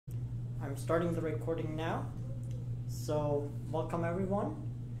I'm starting the recording now. So welcome everyone.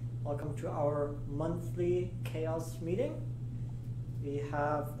 Welcome to our monthly CHAOSS meeting. We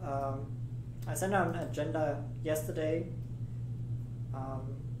have, I sent out an agenda yesterday.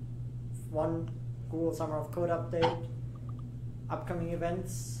 One Google Summer of Code update, upcoming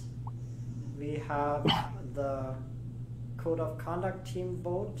events. We have the Code of Conduct team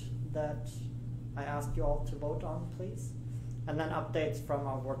vote that I asked you all to vote on, please. And then updates from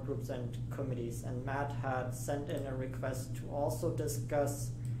our work groups and committees. And Matt had sent in a request to also discuss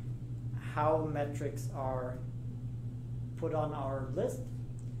how metrics are put on our list.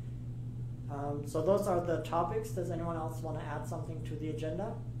 So those are the topics. Does anyone else want to add something to the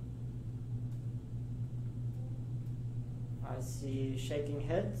agenda? I see shaking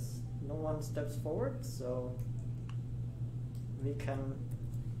heads. No one steps forward, so we can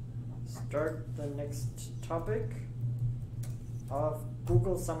start the next topic of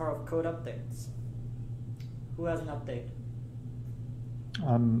Google Summer of Code updates. Who has an update?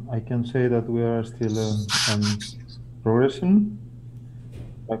 I can say that we are still progressing.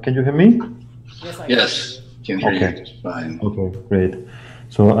 Can you hear me? Yes, I can hear you. Okay, fine. Okay, great.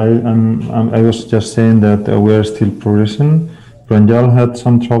 So I was just saying that we are still progressing. Pranjal had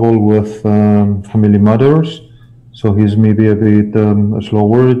some trouble with family matters, so he's maybe a bit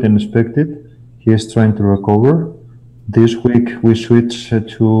slower than expected. He is trying to recover. This week we switch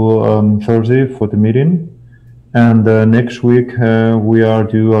to Thursday for the meeting, and next week we are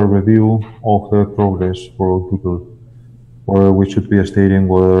due a review of progress for Google, where we should be stating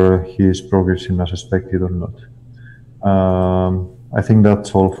whether he is progressing as expected or not. I think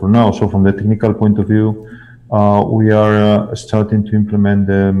that's all for now. So from the technical point of view, we are starting to implement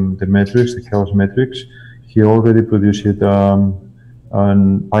the metrics, the CHAOSS metrics. He already produced Python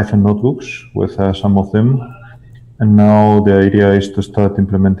notebooks with some of them. And now the idea is to start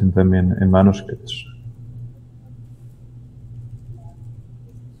implementing them in manuscripts.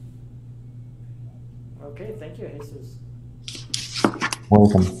 Okay, thank you, Jesus.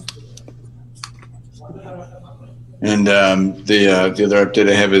 Welcome. And the other update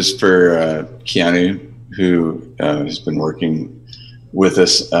I have is for Keanu, who has been working with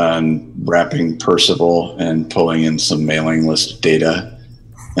us on wrapping Percival and pulling in some mailing list data,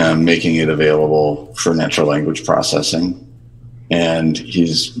 making it available for natural language processing. And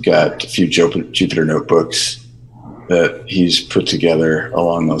he's got a few Jupyter notebooks that he's put together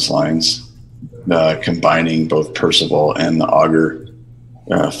along those lines, combining both Percival and the Augur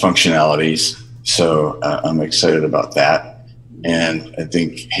functionalities. So I'm excited about that. And I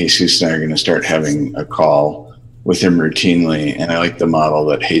think Jesus and I are going to start having a call with him routinely. And I like the model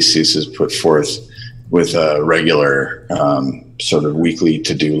that Jesus has put forth with a regular sort of weekly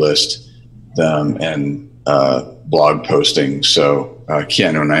to-do list and blog posting. So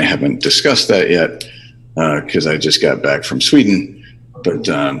Keanu and I haven't discussed that yet because I just got back from Sweden, but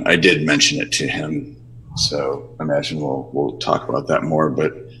I did mention it to him. So I imagine we'll talk about that more,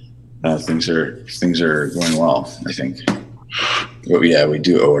 but things are going well, I think. But yeah, we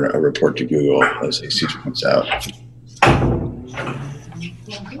do owe a report to Google, as Jesus points out.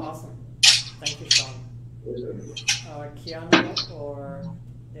 Awesome. Thank you, Sean. Keanu or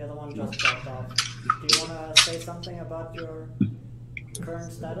the other one just dropped off. Do you want to say something about your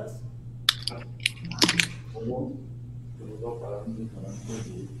current status?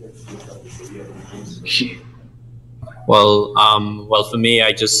 Well, for me,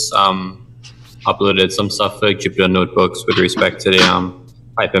 I just uploaded some stuff for Jupyter notebooks with respect to the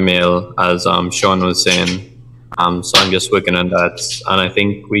hypermail, as Sean was saying. So I'm just working on that, and I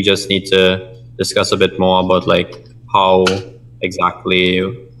think we just need to discuss a bit more about like how exactly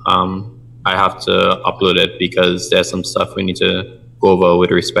I have to upload it, because there's some stuff we need to go over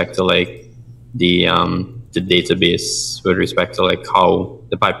with respect to like the database, with respect to like how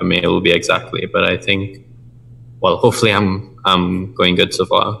the hypermail will be exactly. But I think, well, hopefully I'm going good so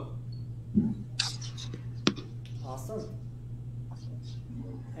far. Awesome.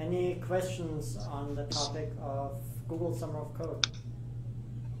 Any questions on the topic of Google Summer of Code?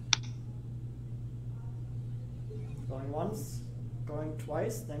 Going once, going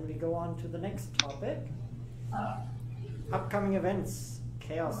twice, then we go on to the next topic. Upcoming events,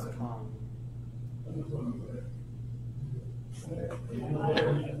 CHAOSScon.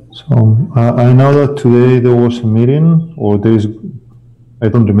 So I know that today there was a meeting, or there is, I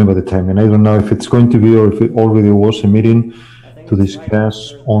don't remember the timing. I don't know if it's going to be or if it already was a meeting to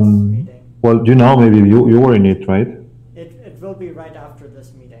discuss on, well, you know, maybe you were in it, right? It will be right after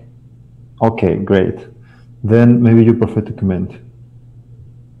this meeting. Okay, great. Then maybe you prefer to comment.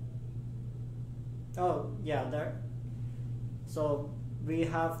 Oh, yeah, there. So we we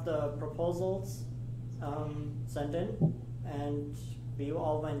have the proposals sent in, and we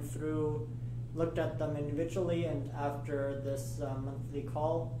all went through, looked at them individually, and after this monthly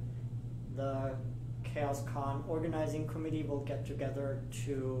call, the CHAOSScon organizing committee will get together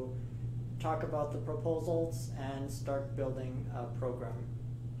to talk about the proposals and start building a program.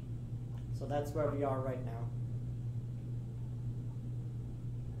 So that's where we are right now.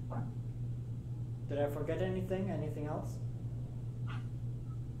 Did I forget anything? Anything else?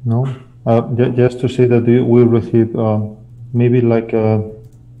 No. Just to say that we will receive maybe like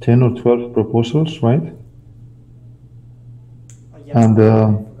 10 or 12 proposals, right? Yes, And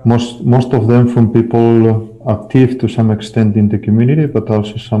most of them from people active to some extent in the community, but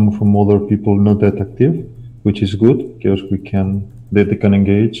also some from other people not that active, which is good because they can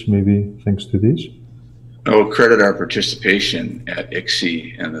engage maybe thanks to this. I will credit our participation at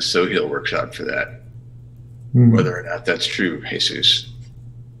ICSI and the Sohiel workshop for that. Whether or not that's true, Jesus.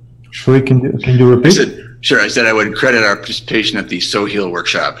 Sorry, can you repeat? I said I would credit our participation at the Sohiel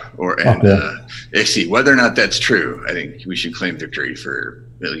workshop and ICSI. Whether or not that's true, I think we should claim victory for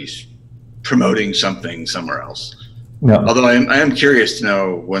at least promoting something somewhere else. Yeah. Although I am curious to know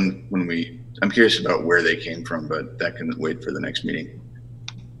I'm curious about where they came from, but that can wait for the next meeting.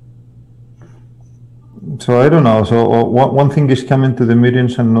 So I don't know. So one thing is coming to the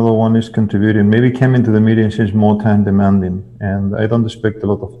meetings and another one is contributing. Maybe coming to the meetings is more time demanding, and I don't expect a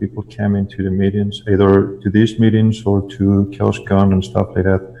lot of people coming to the meetings, either to these meetings or to CHAOSScon and stuff like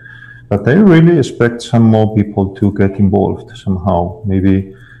that. But I really expect some more people to get involved somehow,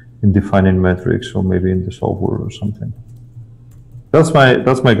 maybe in defining metrics or maybe in the software or something. That's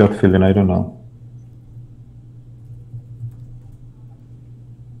my gut feeling. I don't know.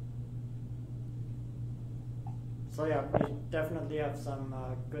 So yeah, we definitely have some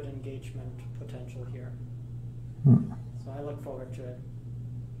good engagement potential here. So I look forward to it.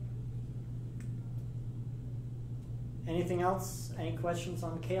 Anything else? Any questions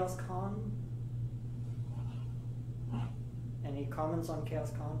on CHAOSScon? Any comments on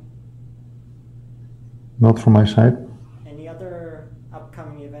CHAOSScon? Not from my side. Any other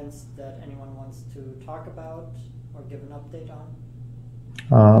upcoming events that anyone wants to talk about or give an update on?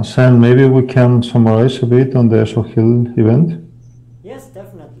 Sam, maybe we can summarize a bit on the Sohiel event. Yes,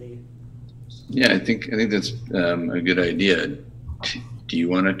 definitely. Yeah, I think that's a good idea. Do you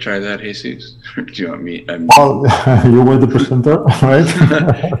want to try that, Jesus? Or do you want me? Well, you were the presenter, right?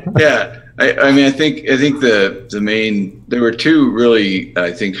 Yeah, I mean, I think the main, there were two really,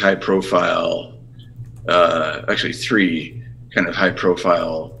 I think, high profile, actually three kind of high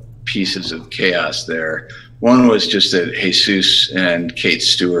profile pieces of chaos there. One was just that Jesus and Kate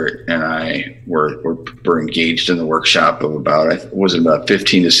Stewart and I were engaged in the workshop of about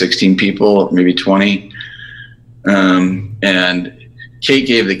 15 to 16 people, maybe 20. And Kate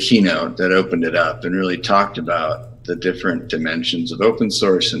gave the keynote that opened it up and really talked about the different dimensions of open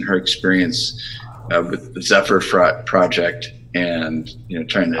source and her experience with the Zephyr project and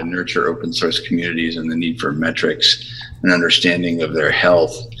trying to nurture open source communities and the need for metrics and understanding of their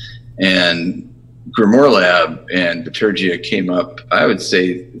health. And Grimoire Lab and Liturgia came up, I would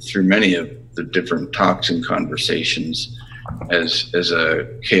say, through many of the different talks and conversations as a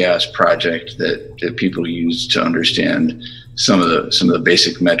CHAOSS project that people use to understand some of the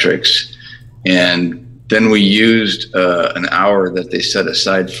basic metrics. And then we used an hour that they set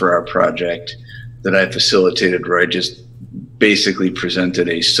aside for our project that I facilitated, where I just basically presented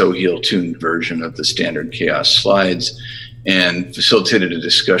a Sohiel tuned version of the standard CHAOSS slides and facilitated a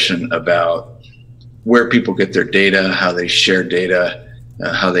discussion about where people get their data, how they share data,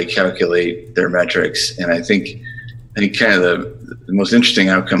 how they calculate their metrics. And I think kind of the most interesting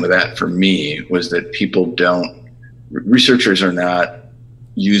outcome of that for me was that researchers are not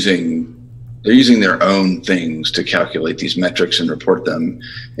they're using their own things to calculate these metrics and report them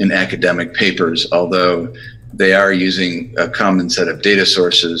in academic papers, although they are using a common set of data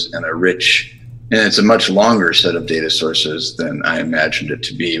sources and it's a much longer set of data sources than I imagined it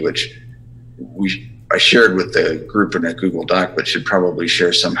to be, which I shared with the group in a Google Doc, but should probably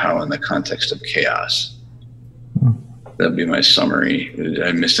share somehow in the context of CHAOSS. That'd be my summary. Did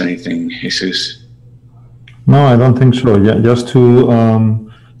I miss anything, Jesus? No, I don't think so. Yeah, just to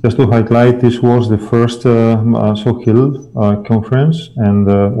highlight, this was the first Sohiel conference and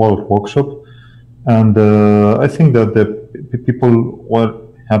workshop, and I think that the people were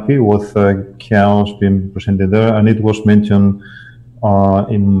happy with CHAOSS being presented there, and it was mentioned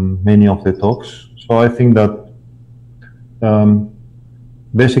in many of the talks. So I think that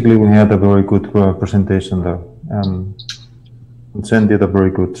basically we had a very good presentation there. And Zen did a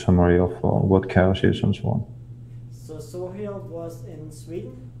very good summary of what CHAOSS is and so on. So Sohiel was in Sweden.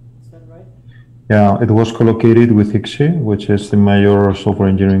 Sweden, is that right? Yeah, it was co-located with ICSE, which is the major software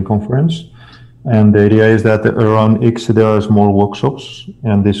engineering conference. And the idea is that around ICSE there are small workshops,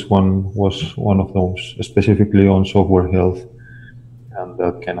 and this one was one of those, specifically on software health and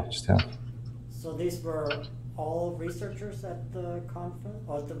that kind of stuff. So these were all researchers at the conference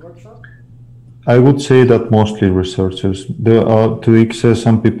or the workshop? I would say that mostly researchers. There are, to ICSE,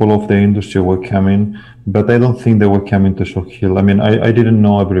 some people of the industry were coming, but I don't think they were coming to Shock Hill. I mean, I didn't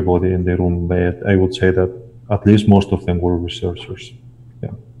know everybody in the room, but I would say that at least most of them were researchers.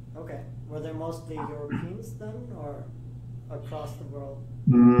 Yeah. Okay. Were they mostly Europeans then, or across the world?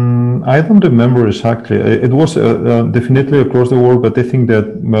 I don't remember exactly. It was definitely across the world, but I think that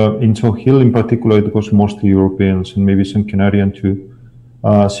in Shock Hill in particular, it was mostly Europeans and maybe some Canadian too.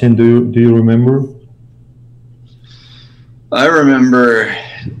 Sin, do you remember? I remember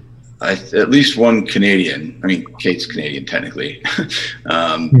at least one Canadian. I mean, Kate's Canadian technically,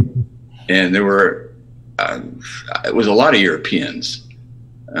 and there were it was a lot of Europeans,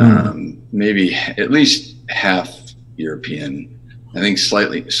 maybe at least half European. I think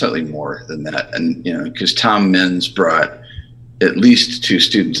slightly more than that, and you know, because Tom Menz brought at least 2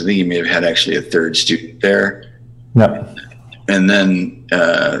 students. I think he may have had actually a 3rd student there. Yeah. And then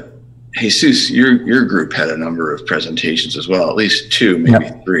Jesus, your group had a number of presentations as well, at least 2, maybe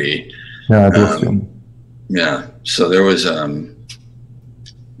 3. Yeah, it was yeah. So there was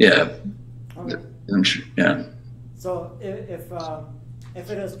yeah. Okay. Yeah. So if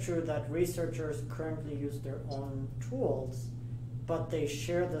it is true that researchers currently use their own tools, but they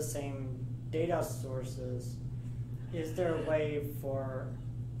share the same data sources, is there a way for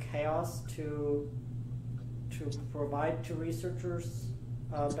CHAOSS to provide to researchers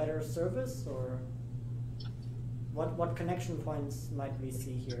a better service, or what connection points might we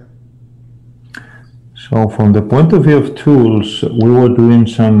see here? So from the point of view of tools, we were doing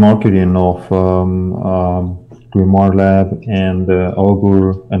some marketing of Grimoire Lab and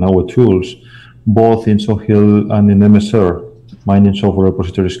Augur and our tools, both in Sohill and in MSR, Mining Software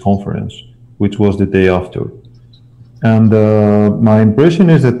Repositories Conference, which was the day after. And my impression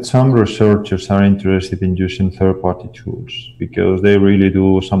is that some researchers are interested in using third-party tools because they really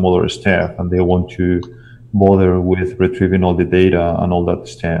do some other stuff and they want to bother with retrieving all the data and all that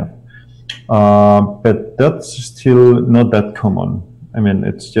stuff. But that's still not that common. I mean,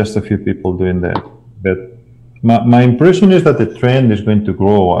 it's just a few people doing that. But my impression is that the trend is going to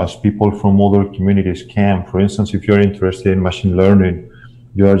grow as people from other communities can. For instance, if you're interested in machine learning,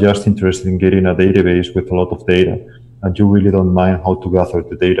 you are just interested in getting a database with a lot of data, and you really don't mind how to gather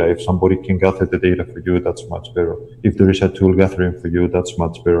the data. If somebody can gather the data for you, that's much better. If there is a tool gathering for you, that's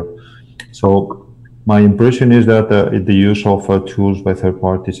much better. So my impression is that the use of tools by third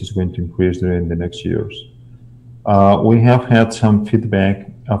parties is going to increase during the next years. We have had some feedback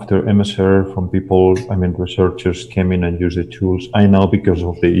after MSR from people, I mean, researchers came in and used the tools. I know because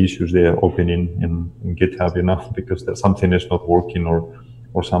of the issues they are opening in GitHub, you know, because something is not working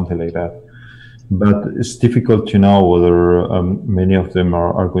or something like that. But it's difficult to know whether many of them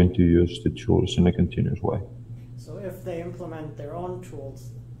are going to use the tools in a continuous way. So if they implement their own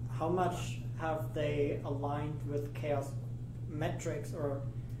tools, how much have they aligned with CHAOSS metrics, or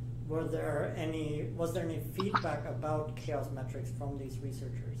was there any feedback about CHAOSS metrics from these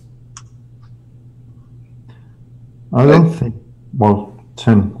researchers? I don't think. Well,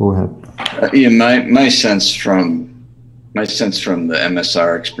 Tim, go ahead. Yeah, my sense from the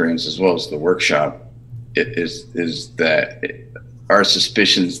MSR experience as well as the workshop is that our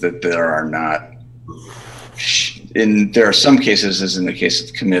suspicions that there are not. There are some cases, as in the case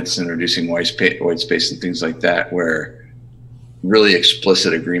of commits and reducing white space and things like that, where really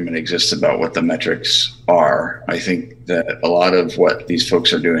explicit agreement exists about what the metrics are. I think that a lot of what these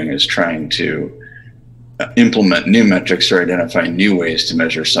folks are doing is trying to implement new metrics or identify new ways to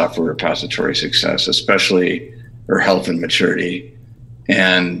measure software repository success, especially for health and maturity.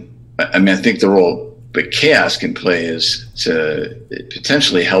 And I mean, I think the role that CHAOSS can play is to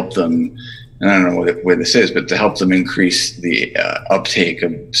potentially help them, and I don't know what way this is, but to help them increase the uptake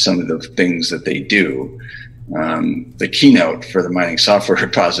of some of the things that they do. The keynote for the Mining Software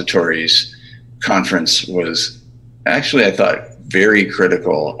Repositories conference was actually, I thought, very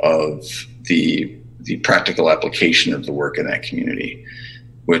critical of the practical application of the work in that community,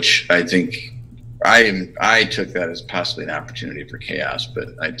 which I think I took that as possibly an opportunity for CHAOSS, but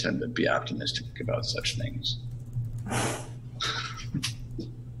I tend to be optimistic about such things.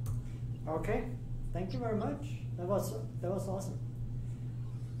 Okay, thank you very much. That was awesome.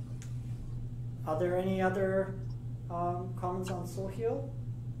 Are there any other comments on Sohill?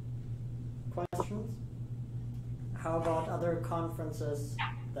 Questions? how about other conferences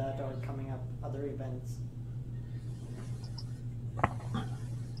that are coming up, other events?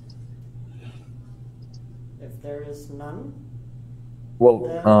 If there is none,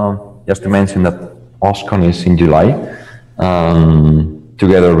 well, just to mention that OSCON is in July,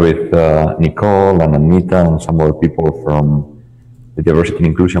 together with Nicole and Anita and some other people from the Diversity and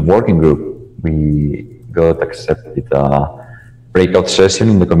Inclusion Working Group. We got accepted a breakout session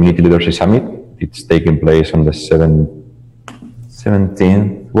in the Community Leadership Summit. It's taking place on the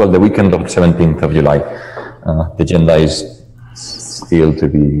 17th, well, the weekend of the 17th of July. The agenda is still to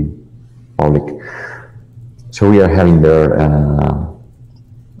be public. So we are having there,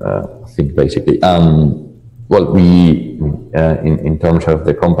 I think basically, well, we, in terms of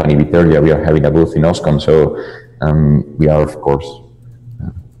the company Viteria, we are having a booth in OSCON, so we are, of course,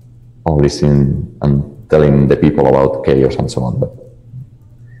 publishing and telling the people about CHAOSS and so on. But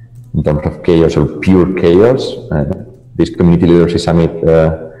in terms of CHAOSS or pure CHAOSS, this Community Leadership Summit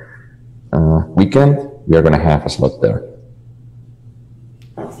weekend, we are going to have a slot there.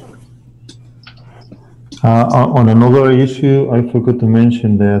 On another issue, I forgot to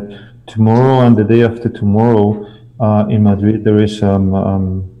mention that tomorrow and the day after tomorrow in Madrid, there is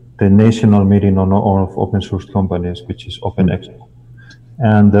the national meeting on of open source companies, which is Open Expo.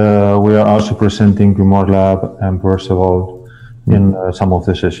 And we are also presenting Grimoire Lab and Perceval in some of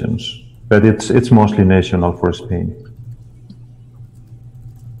the sessions. But it's mostly national for Spain.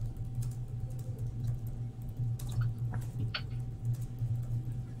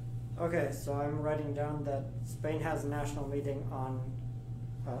 Okay, so I'm writing down that Spain has a national meeting on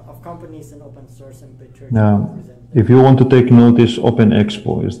of companies in open source and Viteria. Now, if you want to take notice, Open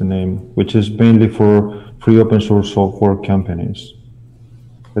Expo is the name, which is mainly for free open source software companies.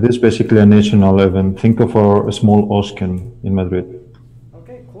 But it's basically a national event. Think of a small OSCON in Madrid.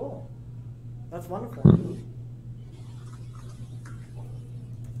 Okay, cool. That's wonderful.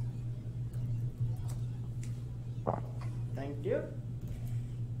 Thank you.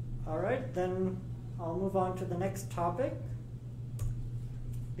 All right, then I'll move on to the next topic.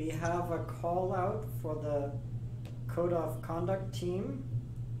 We have a call out for the Code of Conduct team,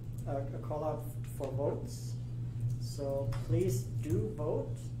 a call out for votes. So please do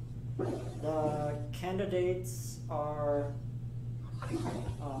vote. The candidates are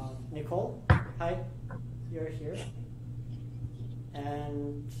Nicole, hi, you're here,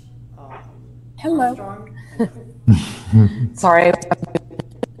 and hello. Armstrong. Sorry.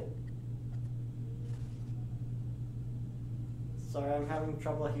 Sorry, I'm having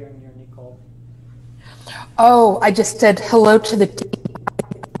trouble hearing you, Nicole. Oh, I just said hello to the team.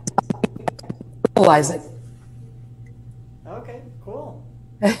 Realize it. Okay, cool.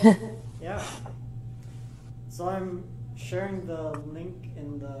 Yeah. So I'm sharing the link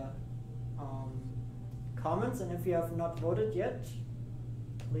in the comments, and if you have not voted yet,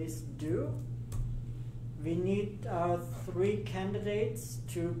 please do. We need 3 candidates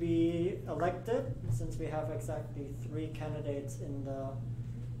to be elected, since we have exactly 3 candidates in the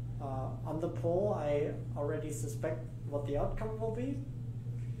on the poll. I already suspect what the outcome will be.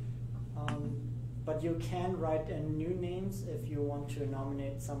 But you can write in new names if you want to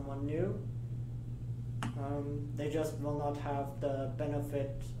nominate someone new. They just will not have the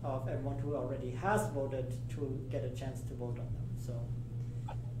benefit of everyone who already has voted to get a chance to vote on them. So,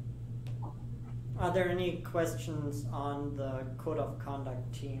 are there any questions on the Code of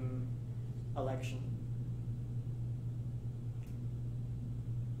Conduct team election?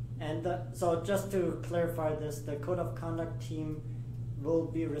 And so just to clarify this, the Code of Conduct team will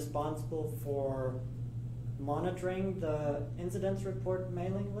be responsible for monitoring the incidents report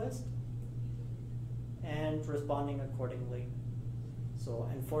mailing list and responding accordingly. So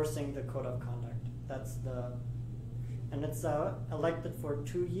enforcing the Code of Conduct. That's and it's elected for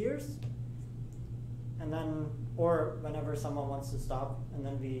 2 years, and then, or whenever someone wants to stop, and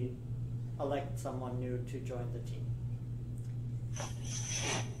then we elect someone new to join the team.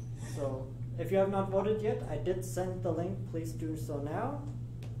 So if you have not voted yet, I did send the link. Please do so now.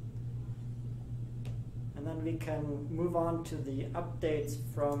 And then we can move on to the updates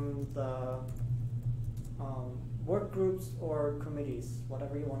from the work groups or committees,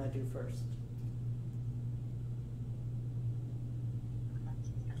 whatever you want to do first.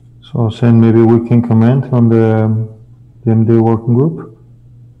 So, Sen, maybe we can comment on the MD working group?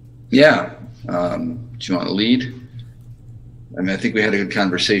 Yeah. Do you want to lead? I mean, I think we had a good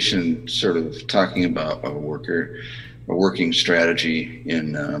conversation sort of talking about a working strategy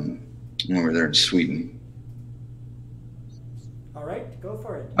in when we were there in Sweden. All right, go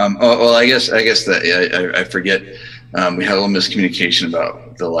for it. Well, I guess that I forget. We had a little miscommunication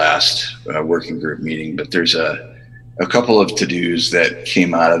about the last working group meeting, but there's a couple of to-dos that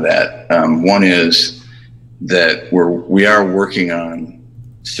came out of that. One is that we are working on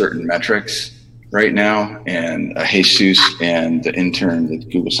certain metrics right now, and Jesus and the intern, the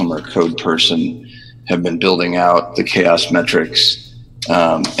Google Summer Code person, have been building out the CHAOSS metrics,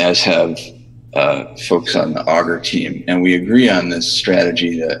 as have folks on the Augur team. And we agree on this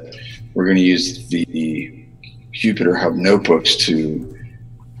strategy that we're going to use the Jupyter Hub notebooks to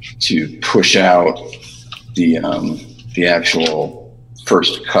push out the actual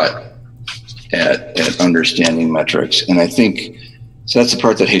first cut at understanding metrics. And I think, so that's the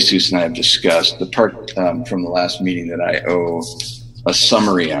part that Jesus and I have discussed. The part from the last meeting that I owe a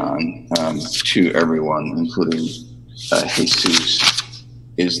summary on to everyone, including Jesus,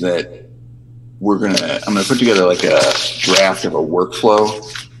 is that I'm gonna put together like a draft of a workflow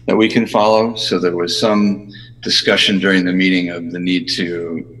that we can follow. So there was some discussion during the meeting of the need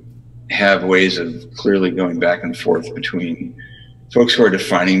to have ways of clearly going back and forth between folks who are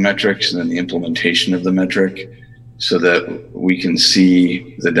defining metrics and then the implementation of the metric, so that we can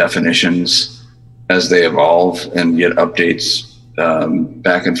see the definitions as they evolve and get updates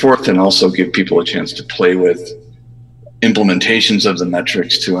back and forth, and also give people a chance to play with implementations of the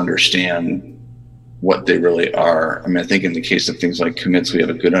metrics to understand what they really are. I mean, I think in the case of things like commits, we have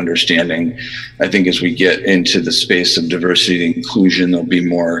a good understanding. I think as we get into the space of diversity and inclusion, there'll be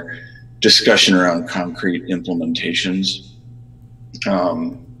more discussion around concrete implementations.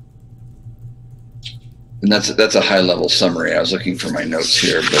 And that's a high level summary. I was looking for my notes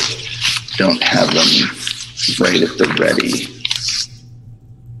here, but don't have them right at the ready.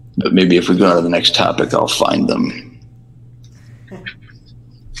 But maybe if we go on to the next topic, I'll find them.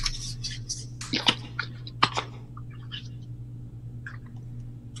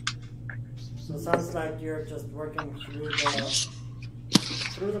 So it sounds like you're just working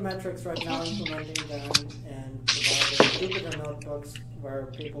through the metrics right now, implementing them, and providing Jupyter notebooks where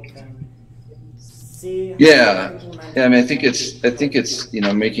people can see. Yeah, I mean, I think it's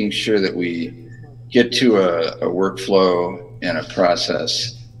making sure that we get to a workflow and a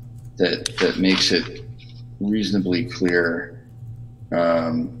process that makes it reasonably clear,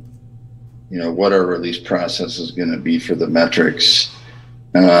 what our release process is going to be for the metrics.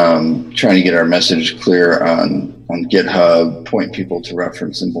 Trying to get our message clear on GitHub, point people to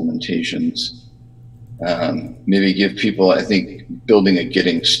reference implementations. Maybe give people, I think, building a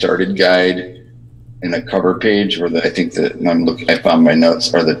getting started guide in a cover page, where I found my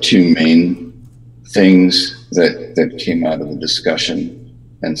notes, are the two main things that came out of the discussion.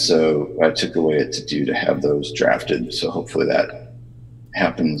 And so I took away a to-do to have those drafted. So hopefully that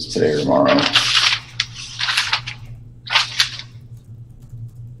happens today or tomorrow.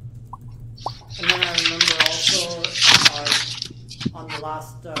 And then I remember also on the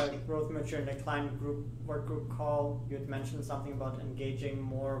last Growth Mature and Decline work group call, you had mentioned something about engaging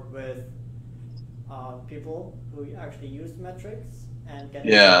more with people who actually use metrics and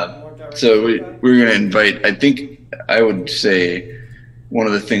getting more direct. So we're going to invite, I would say, one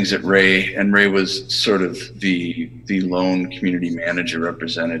of the things that Ray was sort of the lone community manager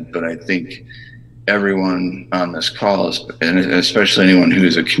represented, but I think everyone on this call, and especially anyone who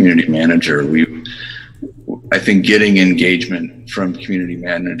is a community manager, I think getting engagement from community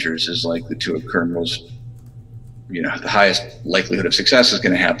managers is likely to occur most, the highest likelihood of success is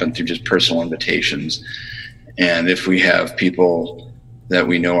going to happen through just personal invitations. And if we have people that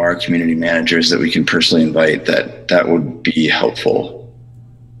we know are community managers that we can personally invite, that would be helpful,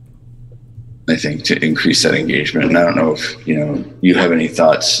 I think, to increase that engagement. And I don't know if, you have any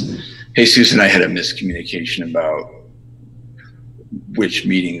thoughts. Jesus and I had a miscommunication about which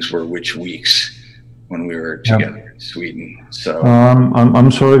meetings were which weeks when we were together in Sweden. So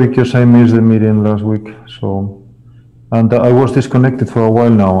I'm sorry, because I missed the meeting last week. And I was disconnected for a while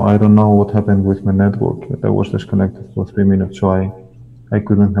now. I don't know what happened with my network. I was disconnected for 3 minutes, so I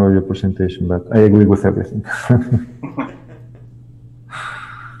couldn't hear your presentation, but I agree with everything.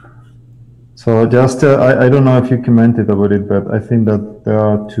 So just, I don't know if you commented about it, but I think that there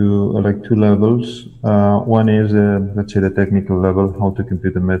are two levels. One is, let's say, the technical level, how to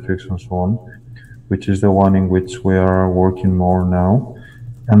compute the metrics and so on, which is the one in which we are working more now.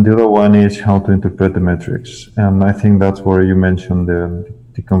 And the other one is how to interpret the metrics. And I think that's where you mentioned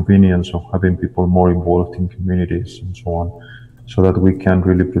the convenience of having people more involved in communities and so on, so that we can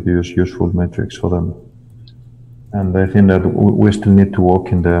really produce useful metrics for them. And I think that we still need to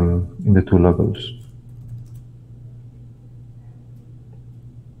work in the two levels.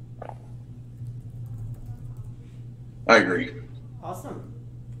 I agree. Awesome.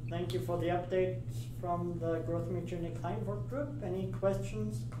 Thank you for the update from the Growth Mature and Decline work group. Any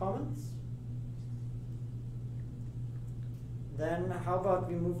questions, comments? Then how about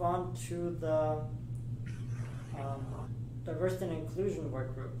we move on to the diversity and inclusion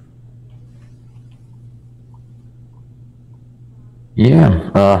work group? Yeah,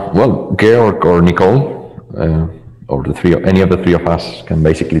 well, Georg or Nicole, or any of the three of us can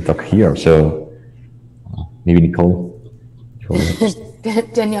basically talk here. So maybe Nicole.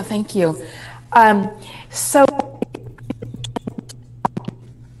 Danielle, thank you. So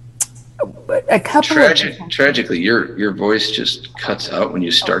a couple Tragically, your voice just cuts out when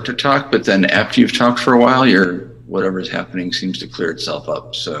you start to talk, but then after you've talked for a while, whatever's happening seems to clear itself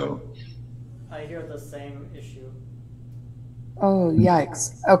up. So I hear the same issue. Oh,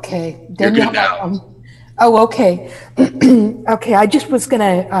 yikes. Okay. You're good now. Oh, okay. Okay, I just was going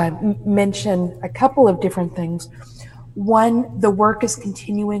to mention a couple of different things. One, the work is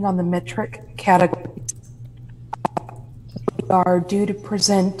continuing on the metric category. We are due to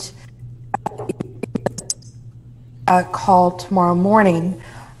present a call tomorrow morning,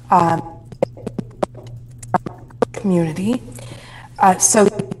 community. So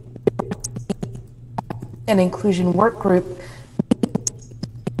an inclusion work group.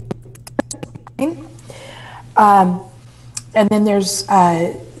 And then there's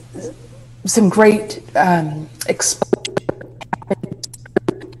some great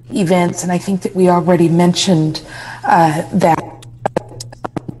events, and I think that we already mentioned that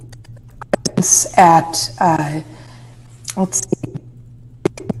at let's see,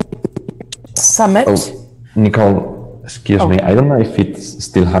 Summit. Oh, Nicole, excuse me. I don't know if it's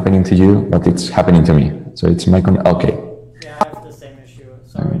still happening to you, but it's happening to me. So it's my okay. Yeah, I have the same issue.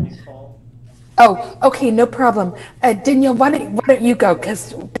 Sorry, Nicole. Oh, okay, no problem. Danielle, why don't you go?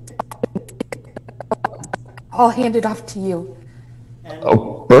 Because I'll hand it off to you.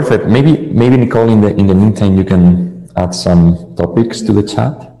 Oh, perfect. Maybe Nicole, in the meantime, you can add some topics to the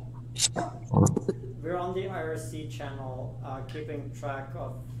chat. We're on the IRC channel, keeping track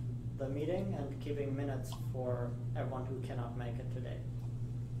of the meeting and keeping minutes for everyone who cannot make it today.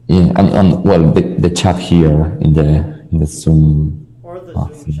 Yeah, and well, the chat here in the Zoom. Or the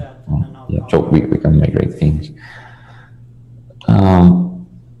Zoom chat. Yeah, so we can migrate things.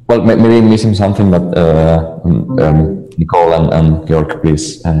 Well, maybe I'm missing something, but Nicole and Georg,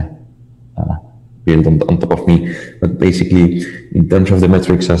 please build on top of me. But basically, in terms of the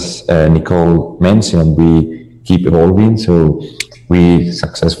metrics, as Nicole mentioned, we keep evolving. So we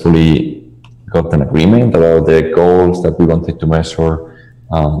successfully got an agreement about the goals that we wanted to measure,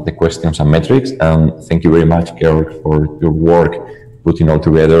 the questions and metrics. And thank you very much, Georg, for your work putting all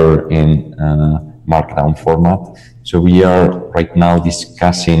together in Markdown format. So we are right now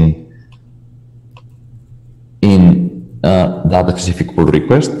discussing in that specific pull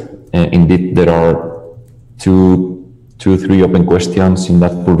request. Indeed, there are three open questions in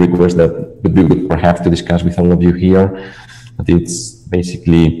that pull request that would be good perhaps to discuss with all of you here. But it's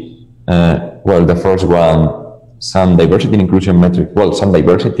basically, well, the first one, some diversity and inclusion metrics. Well, some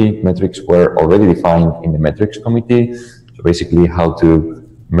diversity metrics were already defined in the metrics committee. So basically how to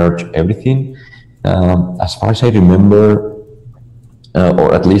merge everything. As far as I remember,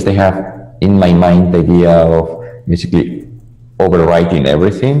 or at least I have in my mind the idea of basically overwriting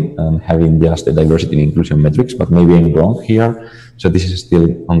everything and having just the diversity and inclusion metrics, but maybe I'm wrong here. So this is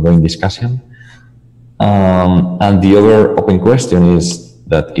still ongoing discussion. And the other open question is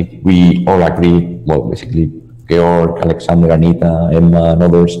that if we all agree, well, basically Georg, Alexander, Anita, Emma, and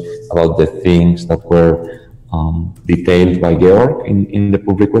others about the things that were detailed by Georg in the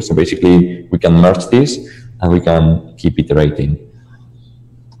pull request. So basically we can merge this and we can keep iterating.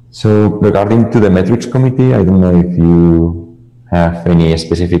 So regarding to the metrics committee, I don't know if you have any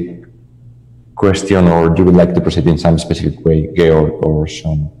specific question or you would like to proceed in some specific way, Georg or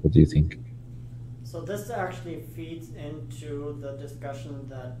Sean. What do you think? So this actually feeds into the discussion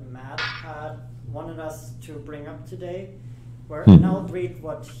that Matt wanted us to bring up today, where and I'll read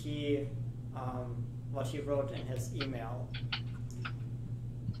what he wrote in his email.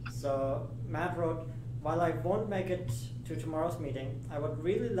 So Matt wrote, while I won't make it to tomorrow's meeting, I would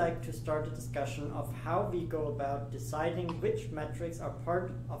really like to start a discussion of how we go about deciding which metrics are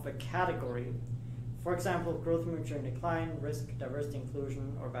part of a category. For example, growth, maturity, and decline, risk, diversity,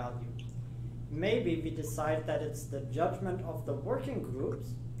 inclusion, or value. Maybe we decide that it's the judgment of the working groups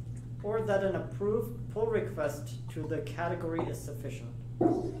or that an approved pull request to the category is sufficient.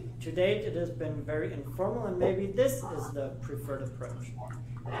 To date, it has been very informal, and maybe this is the preferred approach.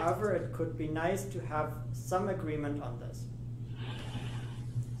 However, it could be nice to have some agreement on this.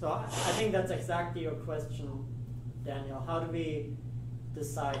 So I think that's exactly your question, Daniel. How do we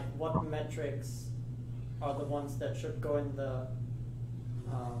decide what metrics are the ones that should go in the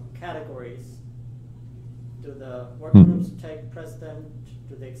categories? Do the work groups take precedent?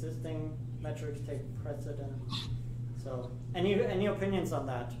 Do the existing metrics take precedent? So any opinions on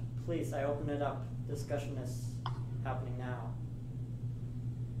that? Please, I open it up. Discussion is happening now.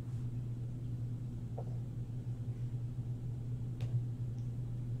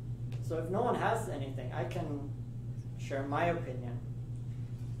 So if no one has anything, I can share my opinion.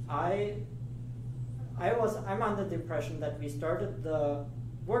 I'm under the impression that we started the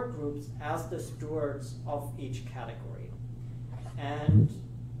work groups as the stewards of each category. And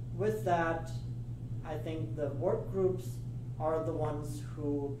with that, I think the work groups are the ones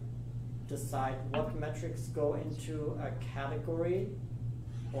who decide what metrics go into a category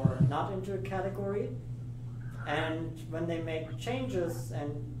or not into a category. And when they make changes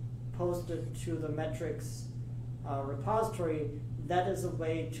and post it to the metrics repository, that is a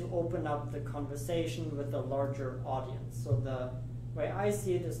way to open up the conversation with a larger audience. So the way I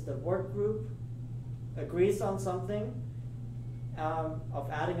see it is the work group agrees on something of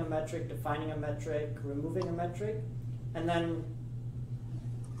adding a metric, defining a metric, removing a metric, and then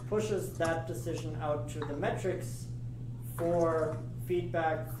pushes that decision out to the metrics for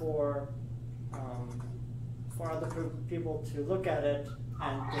feedback, for other people to look at it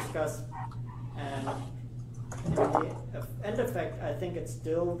and discuss. And in the end effect, I think it's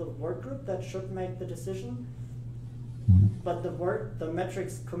still the work group that should make the decision. But the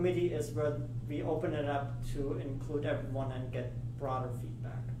metrics committee is where we open it up to include everyone and get broader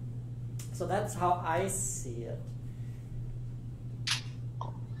feedback. So that's how I see it.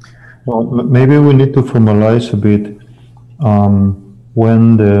 Well, maybe we need to formalize a bit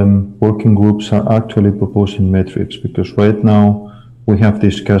when the working groups are actually proposing metrics, because right now we have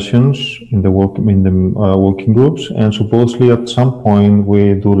discussions in the working groups, and supposedly at some point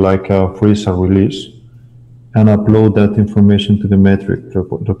we do like a freezer release and upload that information to the metric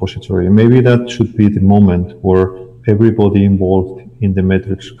repository. Maybe that should be the moment where everybody involved in the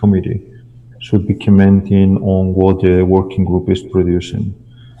metrics committee should be commenting on what the working group is producing.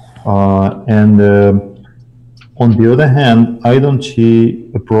 On the other hand, I don't see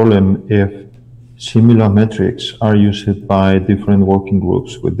a problem if similar metrics are used by different working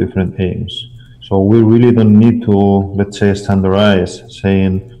groups with different aims. So we really don't need to, let's say, standardize,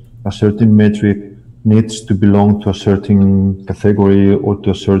 saying a certain metric needs to belong to a certain category or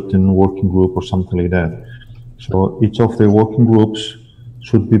to a certain working group or something like that. So each of the working groups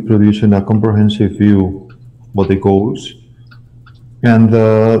should be producing a comprehensive view of the goals. And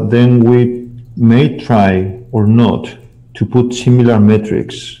then we may try or not to put similar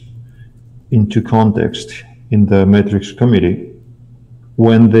metrics into context in the metrics committee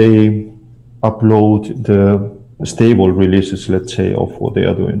when they upload the stable releases, let's say, of what they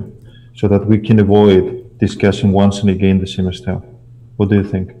are doing, so that we can avoid discussing once and again the same stuff. What do you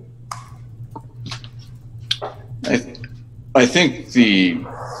think? I think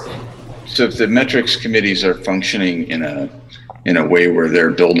so if the metrics committees are functioning in a way where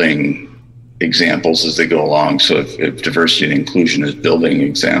they're building examples as they go along, so if diversity and inclusion is building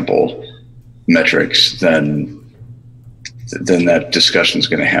example metrics, then that discussion is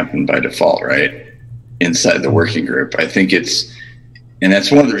going to happen by default, right? Inside the working group. I think and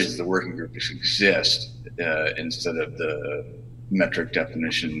that's one of the reasons the working group exists, instead of the metric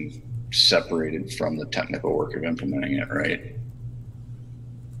definition separated from the technical work of implementing it, right?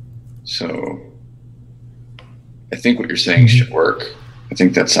 So I think what you're saying should work. I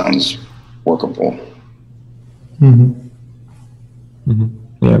think that sounds workable.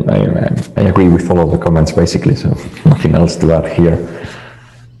 Yeah, I agree with all of the comments basically, so nothing else to add here.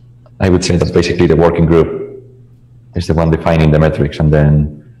 I would say that basically the working group is the one defining the metrics, and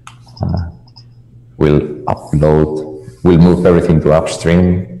then we'll move everything to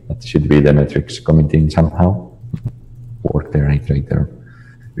upstream. That should be the metrics committee somehow. Work there, iterate there.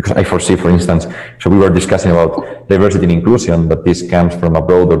 Because I foresee, for instance, so we were discussing about diversity and inclusion, but this comes from a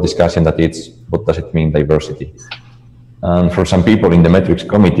broader discussion that it's, what does it mean, diversity? And for some people in the metrics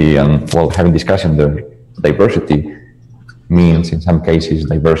committee, and well, having discussion there, diversity means in some cases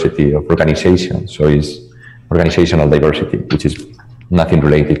diversity of organization. So it's organizational diversity, which is nothing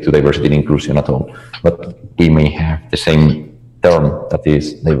related to diversity and inclusion at all. But we may have the same term that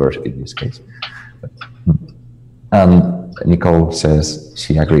is diversity in this case. And Nicole says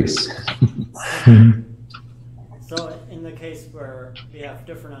she agrees. So in the case where we have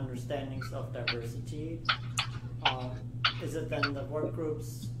different understandings of diversity, is it then the work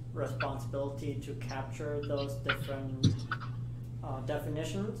group's responsibility to capture those different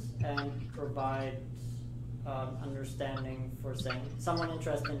definitions and provide understanding for saying someone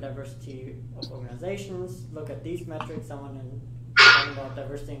interested in diversity of organizations, look at these metrics, someone talking about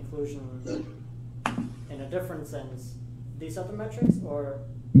diversity inclusion in a different sense, these other metrics, or?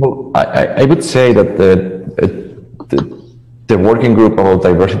 Well, I would say that the working group about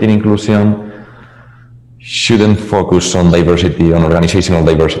diversity and inclusion shouldn't focus on diversity, on organizational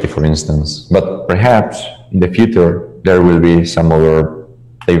diversity, for instance. But perhaps in the future, there will be some other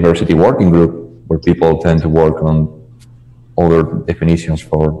diversity working group where people tend to work on other definitions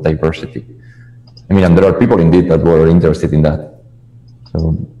for diversity. I mean, and there are people indeed that were interested in that.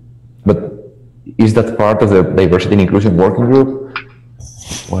 So, but is that part of the diversity and inclusion working group?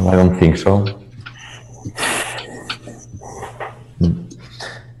 Well, I don't think so.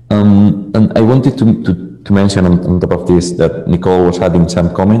 And I wanted to mention on top of this that Nicole was adding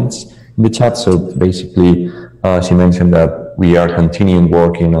some comments in the chat. So basically, she mentioned that we are continuing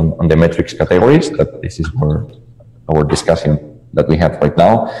working on the metrics categories, that this is where our discussion that we have right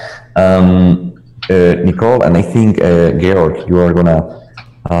now. Nicole, and I think Georg, you are gonna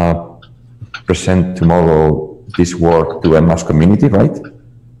present tomorrow this work to Emma's community, right?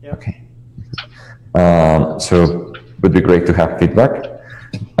 Yeah. Okay. So it would be great to have feedback.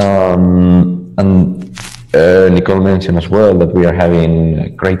 And Nicole mentioned as well that we are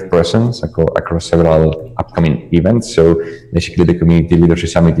having great presence across several upcoming events. So basically the Community Leadership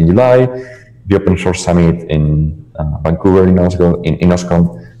Summit in July, the Open Source Summit in Vancouver, in Oslo, in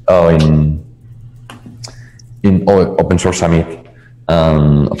OSCON, in Open Source Summit,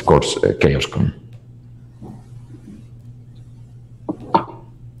 of course, CHAOSScon.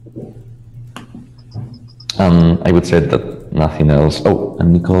 I would say that nothing else. Oh,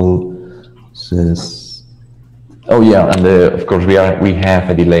 and Nicole says, oh yeah, and of course we have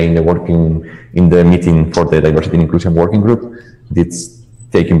a delay in the meeting for the diversity and inclusion working group. It's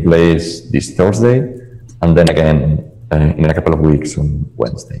taking place this Thursday, and then again in a couple of weeks on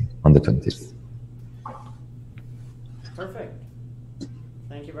Wednesday, on the 20th. Perfect.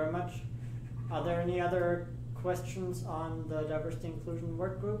 Thank you very much. Are there any other questions on the diversity inclusion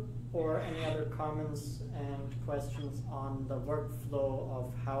work group, or any other comments and questions on the workflow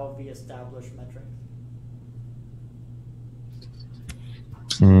of how we establish metrics?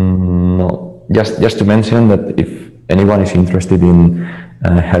 No, just to mention that if anyone is interested in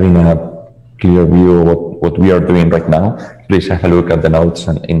having a clear view of what we are doing right now, please have a look at the notes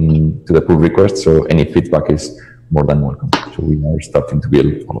and into the pull request. So any feedback is more than welcome. So we are starting to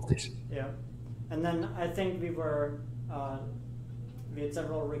build all of this. Yeah, and then I think we had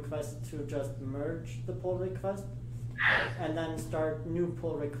several requests to just merge the pull request and then start new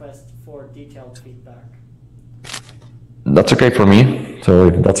pull requests for detailed feedback. That's okay for me. So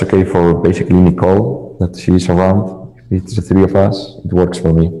if that's okay for basically Nicole, that she's around, if it's the three of us, it works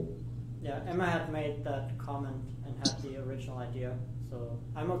for me. Yeah, Emma had made that comment and had the original idea, so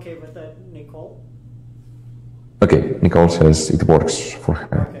I'm okay with it, Nicole. Okay, Nicole says it works for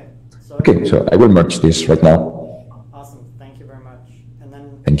her. Okay, so I will merge this right now. Awesome, thank you very much. And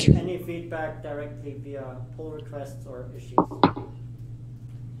then thank you. Any feedback directly via pull requests or issues.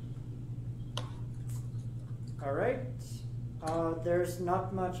 All right, there's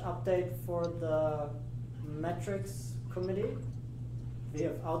not much update for the metrics committee. We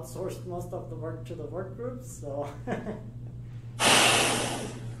have outsourced most of the work to the work groups, so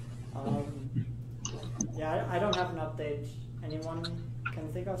yeah, I don't have an update. Anyone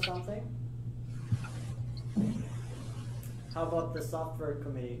can think of something? How about the software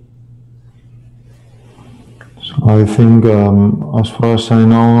committee? So I think, as far as I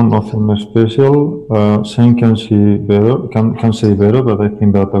know, nothing special. Shane can say better, but I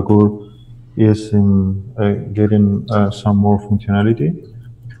think that Agur is in getting some more functionality.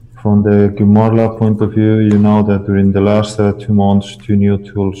 From the Grimoire Lab point of view, you know that during the last 2 months, 2 new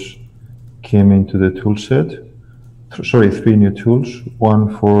tools came into the tool set. Sorry, 3 new tools.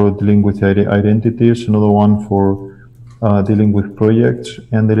 One for dealing with identities, another one for dealing with projects,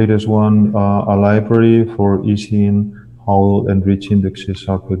 and the latest one, a library for easing how enriched indexes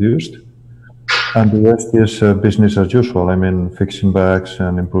are produced. And the rest is business as usual. I mean, fixing bugs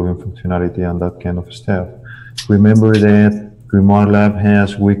and improving functionality and that kind of stuff. Remember that Grimoire Lab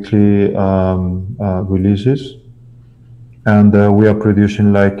has weekly releases, and we are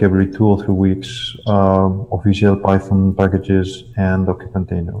producing like every 2 or 3 weeks official Python packages and Docker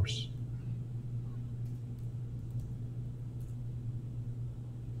containers.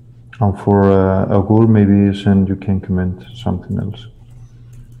 And for Agur, maybe Sven, you can comment something else.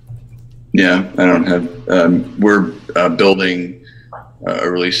 Yeah, I don't have. We're building a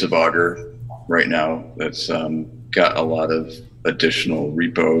release of Augur right now that's got a lot of additional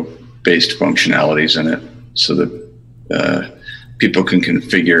repo-based functionalities in it, so that people can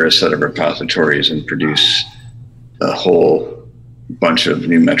configure a set of repositories and produce a whole bunch of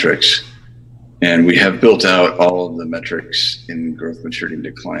new metrics. And we have built out all of the metrics in growth, maturity, and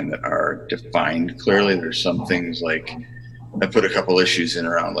decline that are defined clearly. There's some things like, I put a couple issues in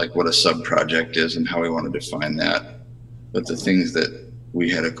around like what a sub-project is and how we want to define that. But the things that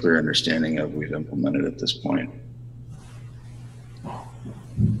we had a clear understanding of, we've implemented at this point.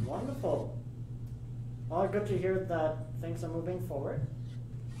 Wonderful. Well, good to hear that things are moving forward.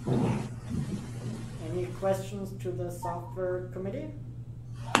 Any questions to the software committee?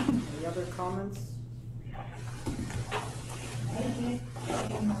 Any other comments?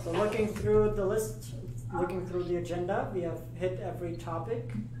 So looking through the list, looking through the agenda, we have hit every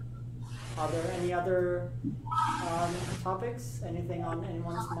topic. Are there any other topics? Anything on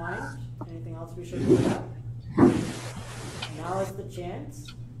anyone's mind? Anything else we should bring up? Now is the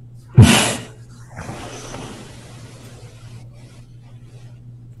chance.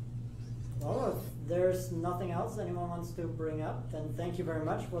 Well, if there's nothing else anyone wants to bring up, then thank you very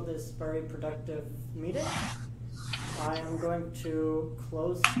much for this very productive meeting. I am going to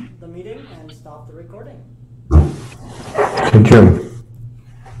close the meeting and stop the recording. Thank you.